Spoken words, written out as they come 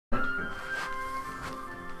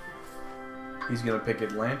He's going to pick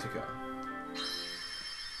Atlantica.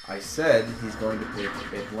 I said he's going to pick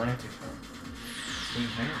Atlantica. Steam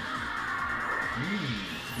ham.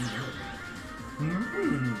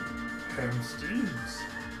 Ham steams.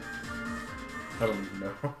 I don't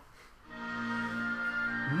know.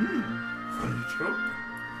 Funny joke.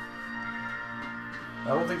 I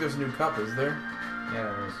don't think there's a new cup, is there? Yeah,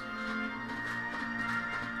 there is.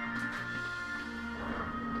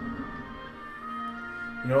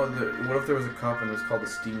 You know, what if there was a cup and it was called the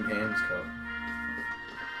Steamed Hams Cup?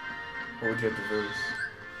 What would you have to verse?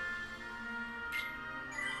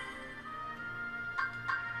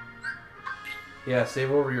 Yeah,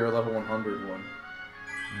 save over your level 100 one.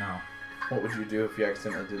 No. What would you do if you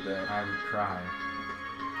accidentally did that? I would cry.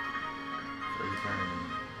 For eternity.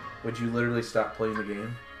 Would you literally stop playing the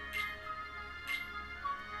game?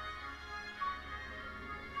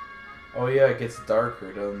 Oh yeah, it gets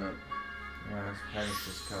darker, doesn't it? Yeah, that's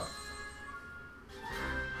Pegasus Cup.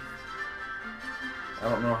 I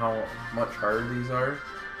don't know how much harder these are.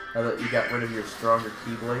 Now that you got rid of your stronger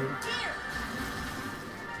Keyblade.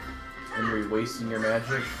 And you're wasting your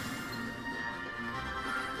magic.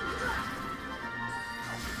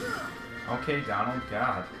 Okay, Donald,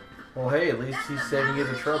 God. Well, hey, at least he's saving you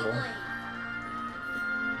the trouble.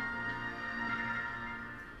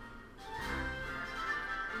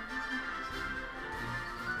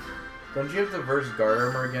 Don't you have to verse guard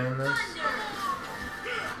armor again in this?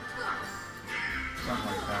 Something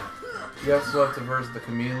like that. You also have to verse the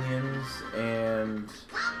chameleons and...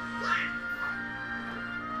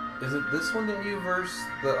 Is it this one that you verse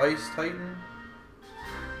the Ice Titan?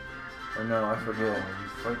 Or no, I forget. No, you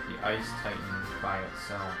fight the Ice Titan by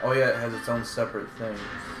itself. Oh yeah, it has its own separate thing.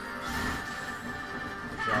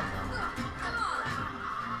 Good job, Donald.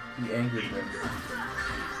 He angered them.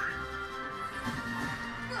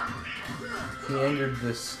 He angered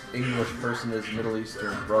this English person, his Middle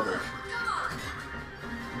Eastern brother.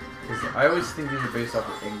 Because I always think these are based off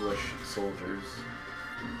of English soldiers.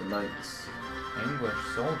 The knights. English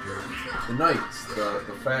soldiers? The knights.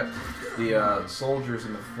 The soldiers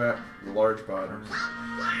in the large bottoms.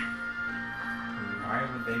 Why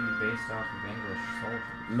would they be based off of English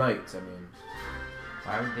soldiers? Knights, I mean.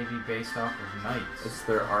 Why would they be based off of knights? It's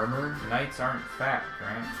their armor. Knights aren't fat,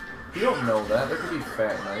 Grant. You don't know that. There could be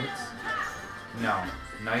fat knights. No.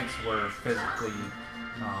 Knights were physically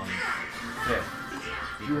fit.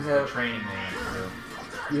 You Because have the training they went through.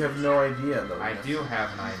 You have no idea, though. I do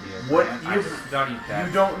have an idea. What Grant. you I've studied that.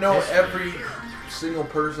 You don't know history. every single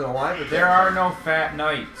person alive. At There are no fat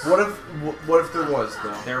knights. What if there was,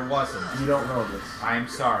 though? There wasn't. You don't know this. I'm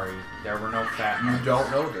sorry. There were no fat You knights. don't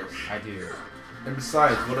know this. I do. And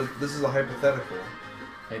besides, what if this is a hypothetical?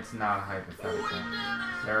 It's not a hypothetical.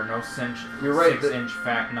 There are no You're right, 6-inch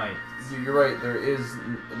fat knights. You're right.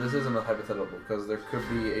 This isn't a hypothetical because there could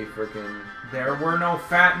be a freaking. There were no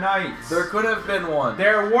fat knights. There could have been one.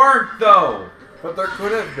 There weren't, though. But there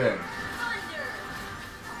could have been.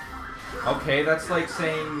 Okay, that's like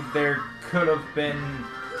saying there could have been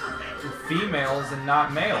females and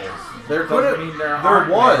not males. There could have. Mean there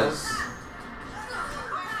was. Males.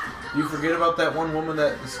 You forget about that one woman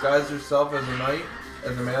that disguised herself as a knight,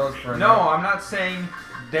 as a male, as for a No, knight? I'm not saying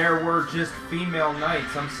there were just female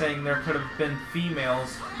knights. I'm saying there could have been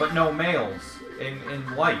females, but no males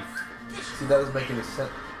in life. See, that doesn't make any sense.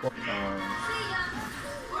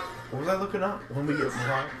 What was I looking up? When we get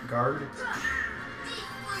guard?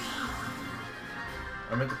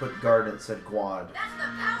 I meant to put guard and it said Guad. That's the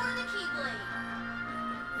power of the Keyblade.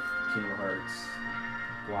 Kingdom Hearts.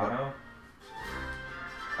 Guado?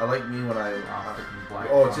 I like me when I... freaking black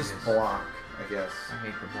oh, it's fungus. just block, I guess. I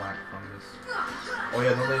hate the black fungus. Oh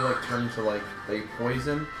yeah, then they like turn into like, they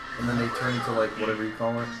poison, and then they turn into like, whatever you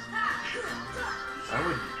call it. I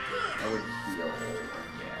would heal.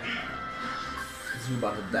 Yeah. Because you're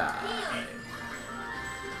about to die.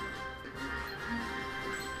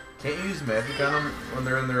 Can't you use magic on them when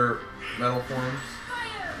they're in their metal forms?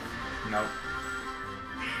 Nope.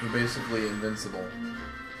 They're basically invincible.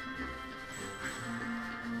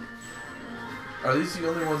 Are these the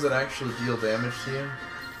only ones that actually deal damage to you?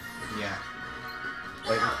 Yeah.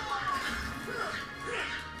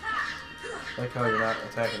 Like how you're not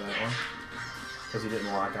attacking that one? Because you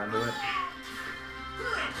didn't lock onto it?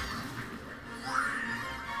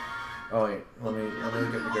 Oh wait, let me look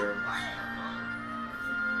at the guard.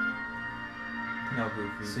 No,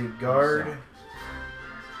 Goofy. See, guard,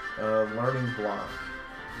 learning block.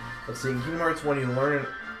 Let's see, in Kingdom Hearts 1 you learn it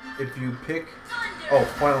if you pick... Oh,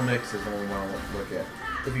 Final Mix is the one we want to look at.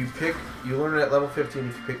 If you pick, you learn it at level 15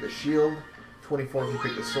 if you pick the shield, 24 if you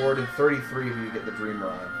pick the sword, and 33 if you get the Dream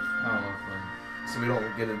Rod. Oh, lovely. So we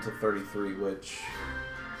don't get into 33, which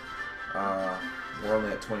we're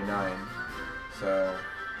only at 29. So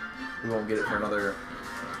we won't get it for another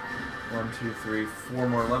 1, 2, 3, 4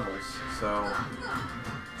 more levels. So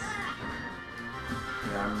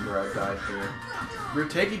yeah, I remember I died here. We're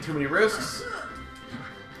taking too many risks.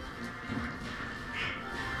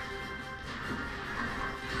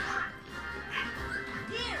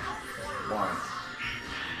 Why?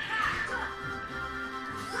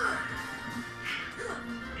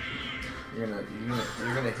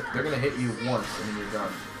 They're gonna hit you once and then you're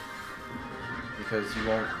done. Because you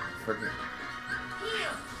won't freaking.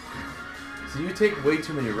 So you take way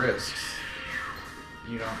too many risks.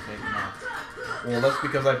 You don't take enough. Well, that's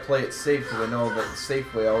because I play it safe, because I know that the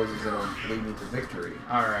safe way always is gonna lead me to victory.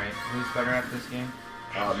 Alright, who's better at this game?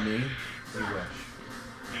 Me. You wish.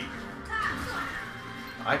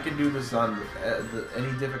 I can do this on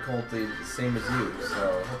any difficulty the same as you,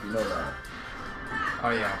 so I hope you know that. Oh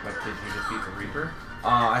yeah, but did you defeat the Reaper?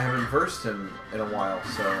 I haven't versed him in a while,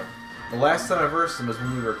 so the last time I versed him was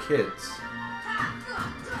when we were kids.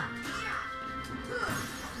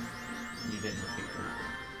 You didn't defeat him.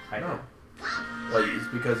 I No. did. Well, it's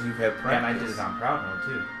because you've had practice. And I did it on Proud Mode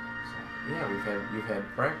too. So. Yeah, you've had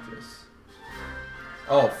practice.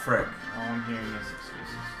 Oh frick! All I'm hearing is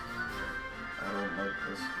excuses. I don't like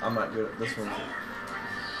this. I'm not good at this one.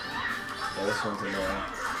 Yeah, this one's annoying.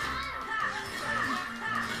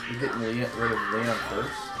 You're getting rid of Leon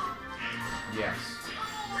first? Yes.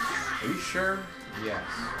 Are you sure? Yes.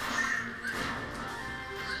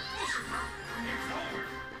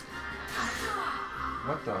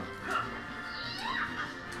 What the?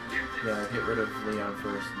 Yeah, get rid of Leon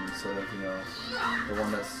first instead of, you know, the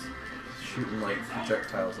one that's shooting like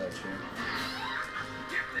projectiles at you.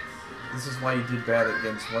 This is why you did bad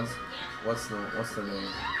against what's the name?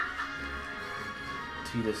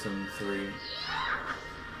 Tidus and 3.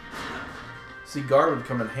 See, guard would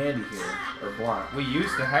come in handy here, or block. We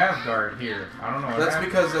used to have guard here. I don't know what That's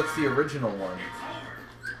happened. because that's the original one.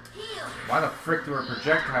 Why the frick do our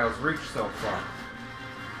projectiles reach so far?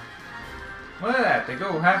 Look at that, they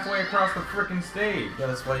go halfway across the frickin' stage. Yeah,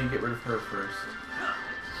 that's why you get rid of her first.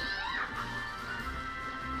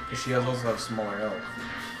 Because she also has smaller health.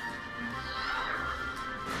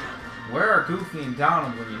 Where are Goofy and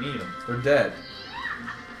Donald when you need them? They're dead.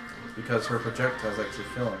 Because her projectiles actually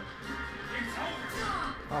kill him.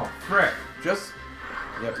 Oh, frick. Just...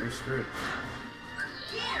 Yep, you're screwed.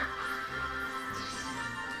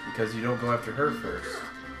 Because you don't go after her first.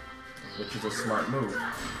 Which is a smart move.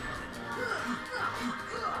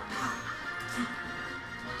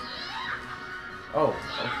 Oh,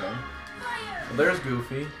 okay. Well, there's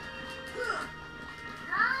Goofy.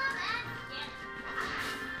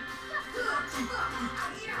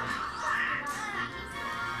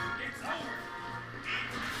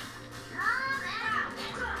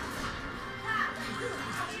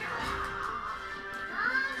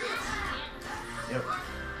 Yep.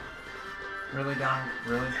 Really, Donald?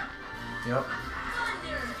 Really? Yep.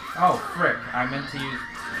 Oh, frick. I meant to use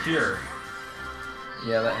Cure.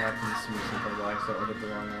 Yeah, that happens to me sometimes. I accidentally hit the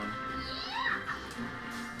wrong one.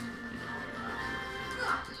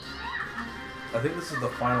 I think this is the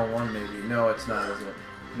final one, maybe. No, it's not, is it?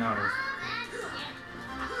 No, it is.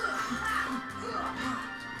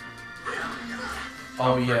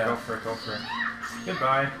 Oh, Go yeah. for it, go for it.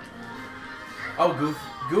 Goodbye. Oh,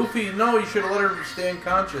 Goofy, no, you should have let her stay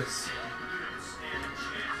unconscious.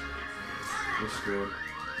 You're screwed.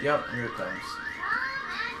 Yep, here it comes.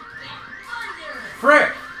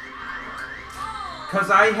 Frick! Because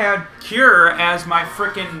I had Cure as my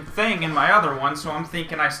frickin' thing in my other one, so I'm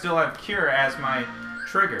thinking I still have Cure as my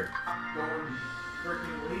trigger. Going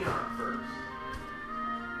freaking Leon first.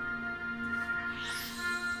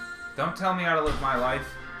 Don't tell me how to live my life.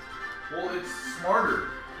 Well, it's smarter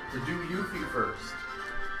to do Yuffie first.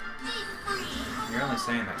 You're only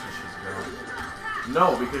saying that because she's a girl.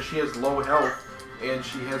 No, because she has low health and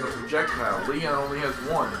she has a projectile. Leon only has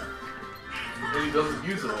one. And he doesn't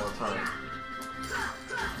use it all the time.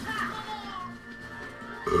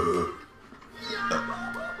 Oh,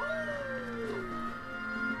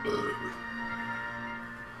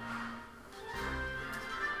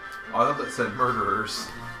 I thought that said murderers.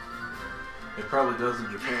 It probably does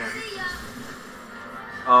in Japan.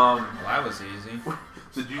 Well, that was easy.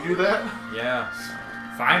 Did you do that? Yeah.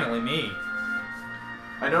 Finally me.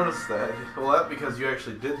 I noticed that. Well, that's because you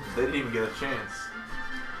actually did. They didn't even get a chance.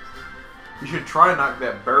 You should try and knock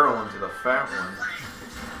that barrel into the fat one.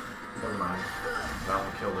 Never mind.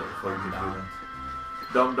 Donald killed it before you could do it.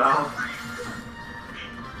 Dumb down.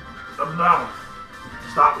 Dumb down.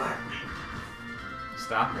 Stop that.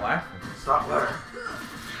 Stop laughing. Stop laughing.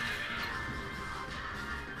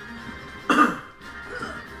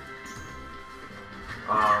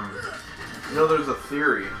 You know, there's a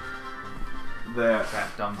theory that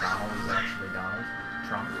That dumb Donald is actually Donald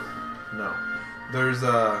Trump. no, there's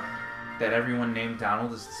a That everyone named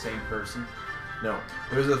Donald is the same person. no,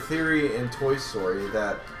 there's a theory in Toy Story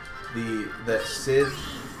that that Sid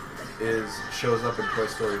shows up in Toy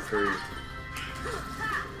Story 3.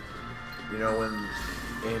 You know, when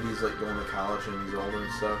Andy's like going to college and he's older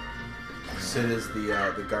and stuff. Sid is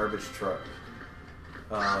the garbage truck.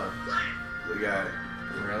 The guy.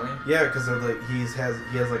 Really? Yeah, because like he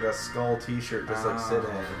has like a skull T-shirt just like Sid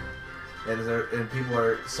had, and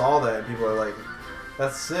people saw that and people are like,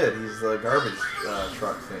 that's Sid. He's the garbage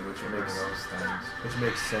truck thing, which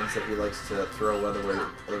makes sense that he likes to throw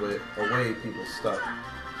away people's stuff.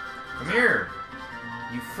 Come here,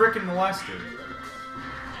 you frickin' molester.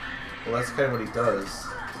 Well, that's kind of what he does.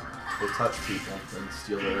 They touch people and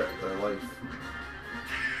steal their life.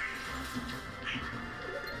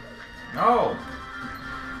 No.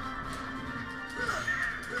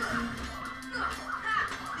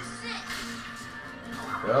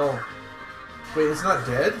 Well, wait, it's not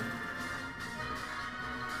dead?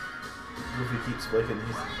 Yuffie keeps blinking.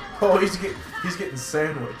 He's getting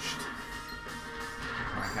sandwiched.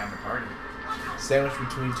 My kind of party. Sandwiched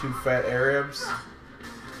between two fat Arabs.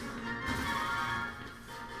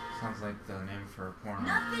 Sounds like the name for a porno.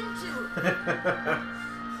 Nothing to it.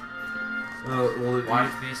 Why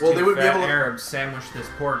do these two fat Arabs sandwich this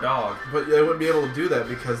poor dog? But they wouldn't be able to do that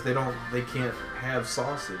because they can't have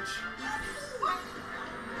sausage. What?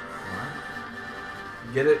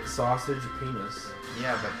 Get it? Sausage penis.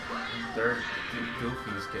 Yeah, but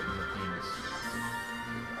Goofy's getting the penis.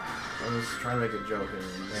 I was trying to make a joke and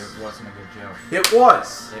It wasn't a good joke. it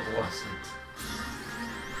was! It wasn't.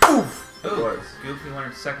 Oof! It Ooh, was. Goofy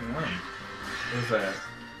learned second wind. What was that?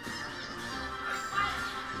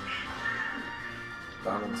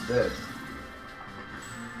 Donald's dead.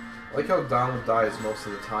 I like how Donald dies most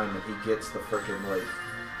of the time and he gets the frickin' like...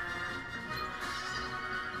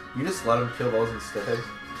 You just let him kill those instead?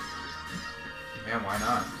 Yeah, why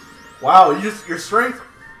not? Wow, your strength...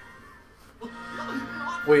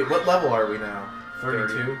 Wait, what level are we now?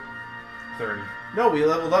 32? 30. No, we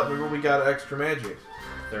leveled up when we got extra magic.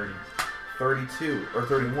 30. 32, or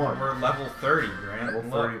 31. We're level 30, Grant. Level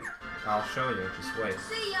Look, 30. I'll show you. Just wait.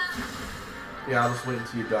 See ya. Yeah, I'll just wait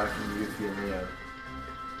until you die from Yuffie in the end.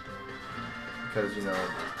 Because, you know,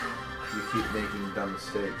 you keep making dumb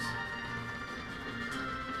mistakes.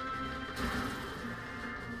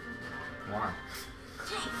 Why?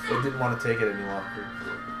 It didn't want to take it any longer.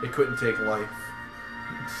 It couldn't take life.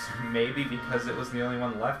 Maybe because it was the only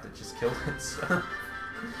one left, it just killed itself.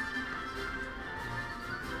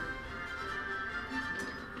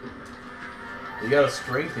 You got a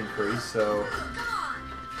strength increase, so...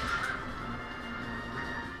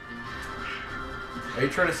 Are you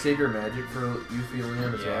trying to save your magic for Yuffie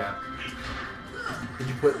Liam as well? Did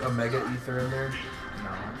you put a Mega Ether in there?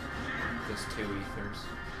 No. Just 2 ethers.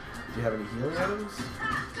 Do you have any healing items?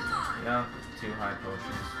 Yeah, 2 high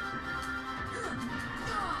potions.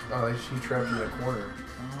 Oh, she trapped you in a corner.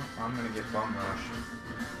 Oh, I'm gonna get bum rushed.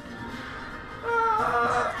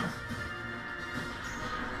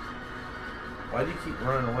 Why do you keep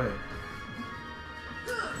running away?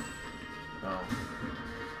 Oh.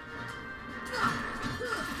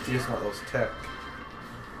 You just want those tech.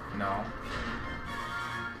 No.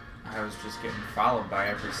 I was just getting followed by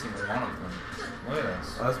every single one of them. Look at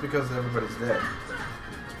this. Oh, that's because everybody's dead.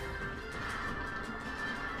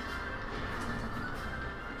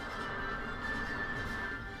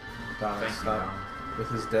 Donald, Thank you, stop Donald. with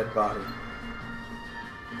his dead body.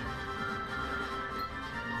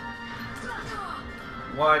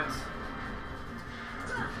 What?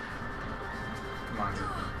 Come on, Goofy.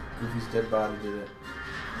 Goofy's dead body did it.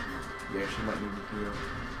 Yeah, she might need to heal.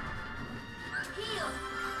 Heal.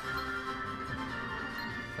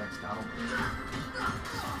 Thanks, Donald.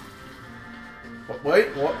 Wait,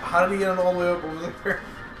 what? How did he get all the way up over there?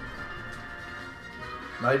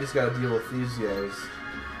 Now you just gotta deal with these guys.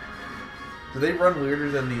 Do they run weirder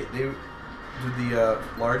than do the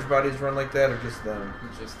large bodies run like that, or just them?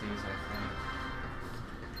 Just these, I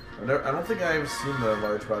think. I don't think I've seen the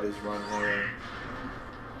large bodies run higher.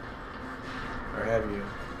 Or have you?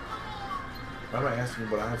 Why am I asking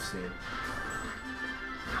what I've seen?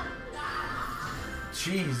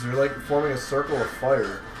 Jeez, they're like forming a circle of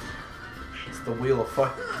fire. It's the wheel of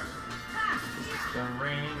fire. The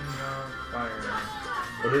ring of fire.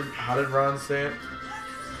 How did Ron say it?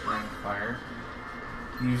 Ring of fire.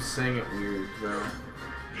 You sang it weird, though.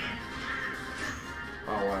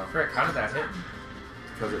 Oh wow. Frick, how did that hit me?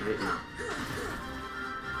 Because it hit you.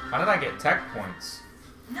 How did I get tech points?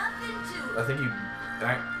 Nothing to. I think you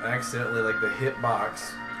accidentally, like the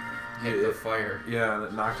hitbox. Hit the fire. Yeah, and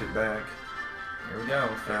it knocked it back. Here we go.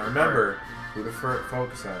 Now remember, who to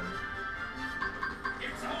focus on.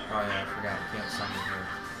 Oh yeah, I forgot. You can't summon here.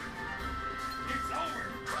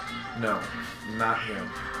 No, not him.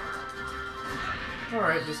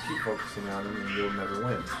 Alright, just keep focusing on him and you'll never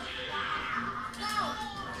win.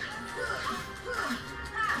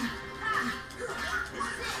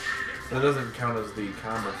 That doesn't count as the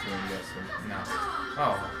combo thing, I'm guessing. No.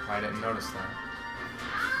 Oh, I didn't notice that.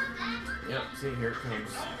 Yep, see, here it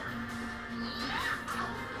comes.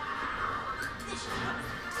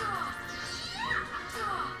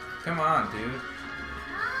 Come on, dude.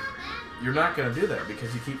 You're not going to do that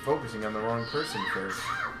because you keep focusing on the wrong person first.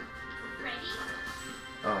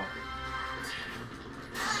 Oh.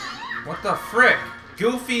 What the frick?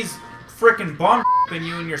 Goofy's frickin' bum in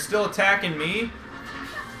you and you're still attacking me?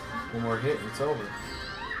 One more hit and it's over.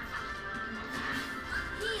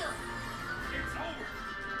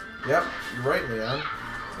 Yep, you're right, Leon.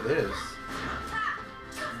 It is.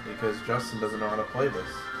 Because Justin doesn't know how to play this.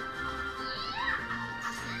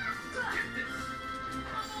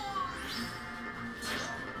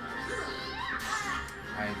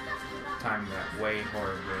 I timed that way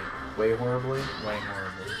horribly. Way horribly? Way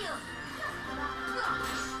horribly.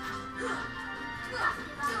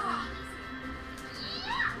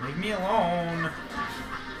 Leave me alone.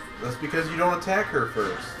 That's because you don't attack her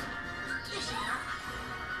first.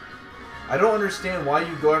 I don't understand why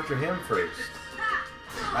you go after him first.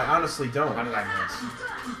 I honestly don't. How did I miss?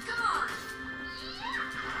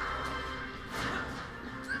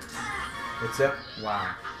 What's that?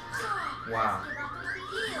 Wow. Wow.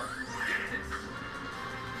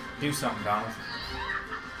 Do something, Donald.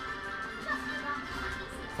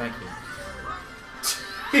 Thank you.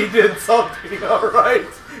 He did something, alright.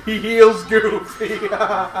 He heals Goofy.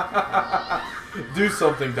 Do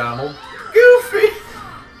something, Donald. Goofy!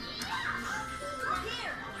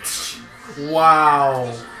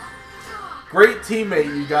 Wow. Great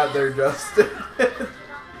teammate you got there, Justin.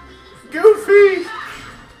 Goofy!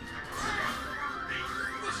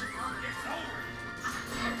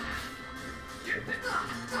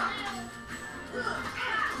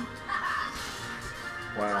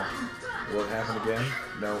 Wow. Will it happen again?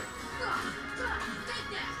 No.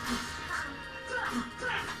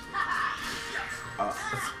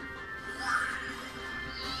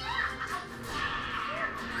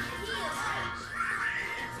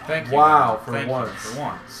 Thank you. Wow, for Thank once. You for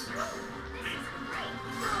once.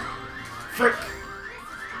 Frick!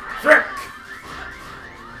 Frick!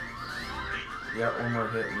 You got one more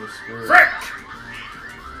hit and you're screwed. Frick!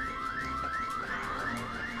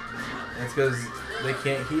 It's because they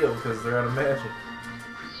can't heal because they're out of magic.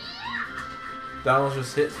 Donald's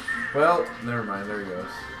just hit. Well, never mind. There he goes.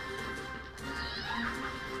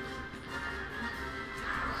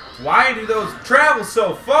 Why do those travel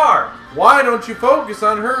so far? Why don't you focus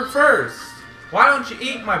on her first? Why don't you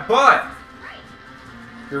eat my butt?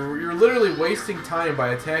 You're literally wasting time by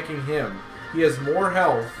attacking him. He has more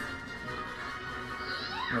health.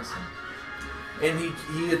 Listen. And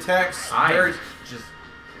he attacks I very... just...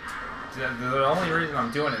 The only reason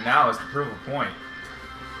I'm doing it now is to prove a point.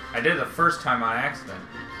 I did it the first time on accident.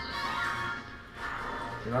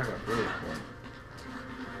 You're not going to prove it for him.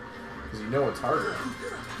 Because you know it's harder.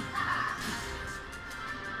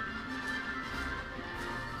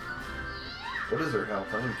 What is her health?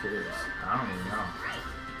 I'm curious. I don't even know.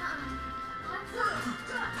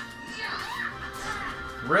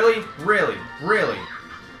 Really? Really? Really?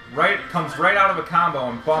 Right? Comes right out of a combo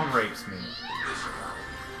and bum rapes me.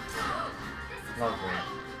 Lovely.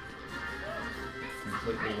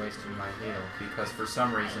 Completely wasting my heal because for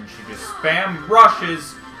some reason she just spam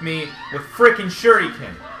rushes me with frickin'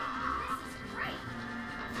 shuriken.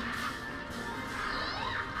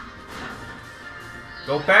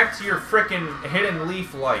 Go back to your frickin' hidden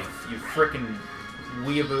leaf life, you frickin'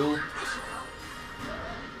 weeaboo.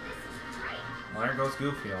 Well, there goes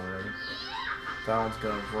Goofy already. Donald's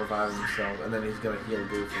going to revive himself, and then he's going to heal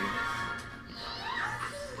Goofy.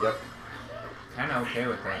 Yep. Kinda okay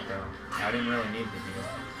with that, though. I didn't really need the heal.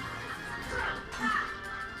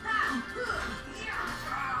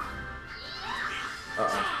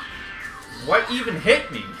 Uh-oh. What even hit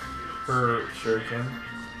me? Her shuriken.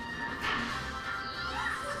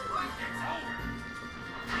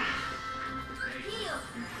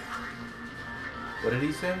 What did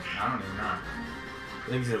he say? I don't even know. I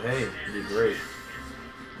think he said, hey, you did great.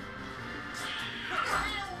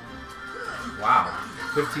 Wow.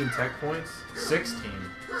 15 tech points? 16.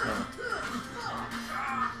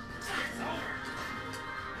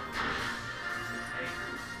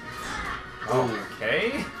 Oh.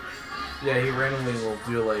 Okay. Yeah, he randomly will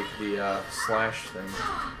do like the slash thing.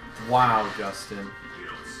 Wow, Justin.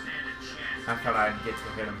 I thought I'd get to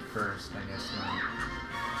hit him first. I guess not.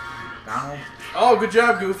 Donald? Oh, good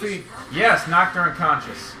job, Goofy. Yes, knocked her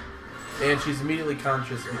unconscious. And she's immediately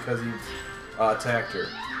conscious because he attacked her.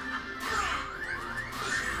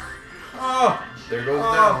 Oh! There goes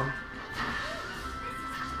Oh. down.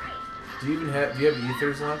 Do you have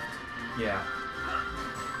ethers left? Yeah.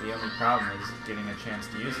 The only problem is getting a chance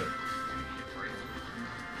to use it.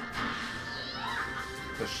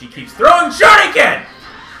 Because she keeps throwing shuriken!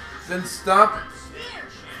 Then stop.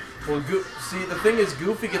 Well, see, the thing is,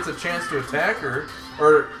 Goofy gets a chance to attack her,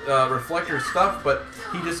 or reflect her stuff, but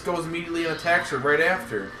he just goes immediately and attacks her right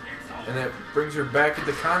after. And it brings her back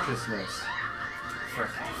into consciousness.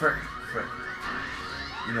 Frick.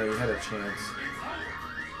 You know, you had a chance.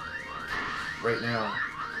 Right now.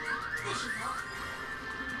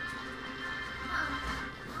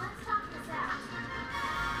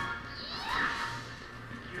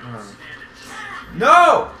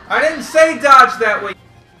 No! I didn't say dodge that way!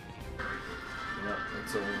 No,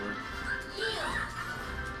 it's over.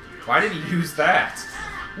 Why did he use that?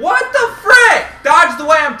 What the frick? Dodge the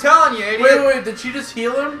way I'm telling you, idiot! Wait, did she just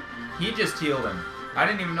heal him? He just healed him. I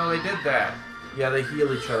didn't even know they did that. Yeah, they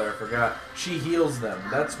heal each other, I forgot. She heals them.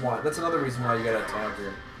 That's why. That's another reason why you gotta attack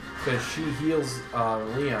her. Because she heals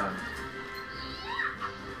Leon.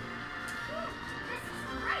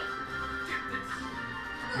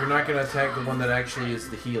 You're not gonna attack the one that actually is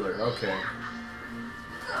the healer. Okay.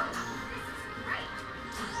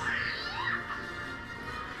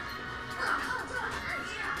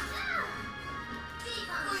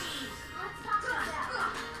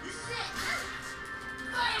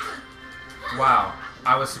 Wow.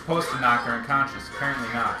 I was supposed to knock her unconscious. Apparently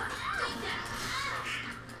not.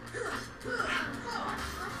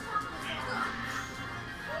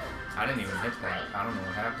 I didn't even hit that. I don't know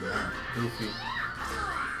what happened there. Goofy.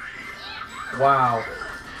 Wow.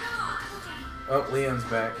 Oh, Leon's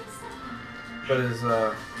back. But his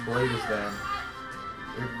blade is down.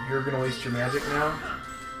 You're gonna waste your magic now?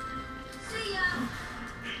 See ya.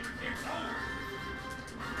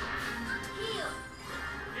 Heal.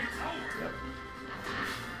 Yep.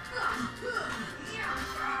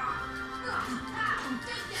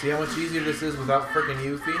 See how much easier this is without frickin'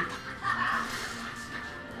 Yuffie?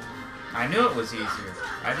 I knew it was easier.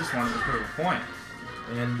 I just wanted to prove a point.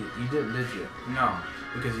 And you didn't, did you? No.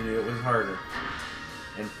 Because you knew it was harder.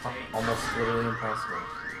 And almost literally impossible.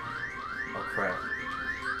 Oh crap.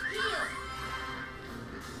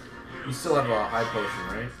 You still have a high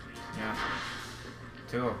potion, right? Yeah.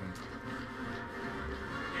 2 of them.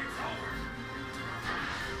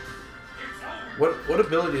 What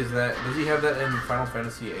ability is that? Does he have that in Final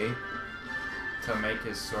Fantasy VIII? To make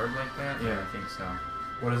his sword like that? Yeah. I think so.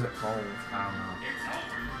 What is it called? I don't know.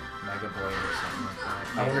 Mega Blade or something like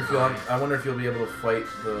that. I wonder if you'll be able to fight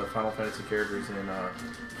the Final Fantasy characters in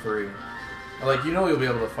 3. Like, you know you'll be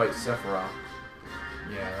able to fight Sephiroth.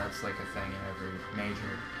 Yeah, that's like a thing in every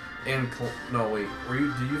major. And no, wait.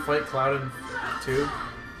 Did you fight Cloud in 2?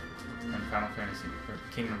 In Final Fantasy or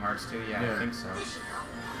Kingdom Hearts 2? Yeah, Yeah. I think so.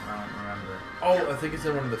 I don't remember. Oh, I think it's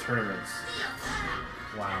in one of the tournaments.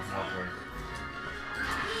 Wow, lovely.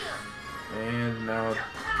 And now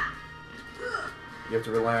you have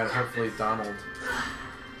to rely on hopefully Donald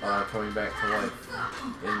coming back to life.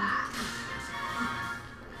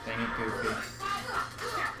 Dang it, Goofy.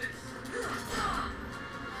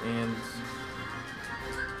 And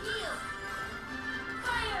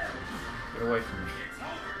Get away from me.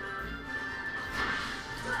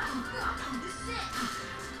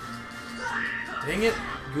 dang it,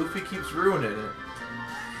 Goofy keeps ruining it.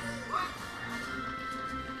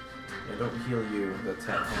 Yeah, don't heal you. That's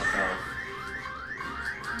half health.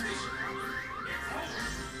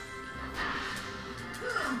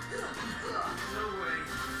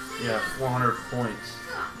 Yeah, 400 points.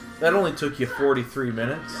 That only took you 43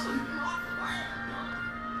 minutes.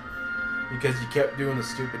 Because you kept doing the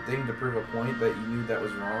stupid thing to prove a point that you knew that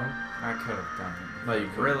was wrong. I could have done it. No, you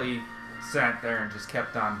couldn't. Really sat there and just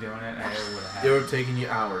kept on doing it, and it would have It happened. would have taken you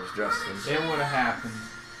hours, Justin. It would have happened.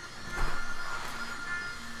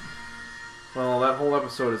 Well, that whole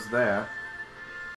episode is that.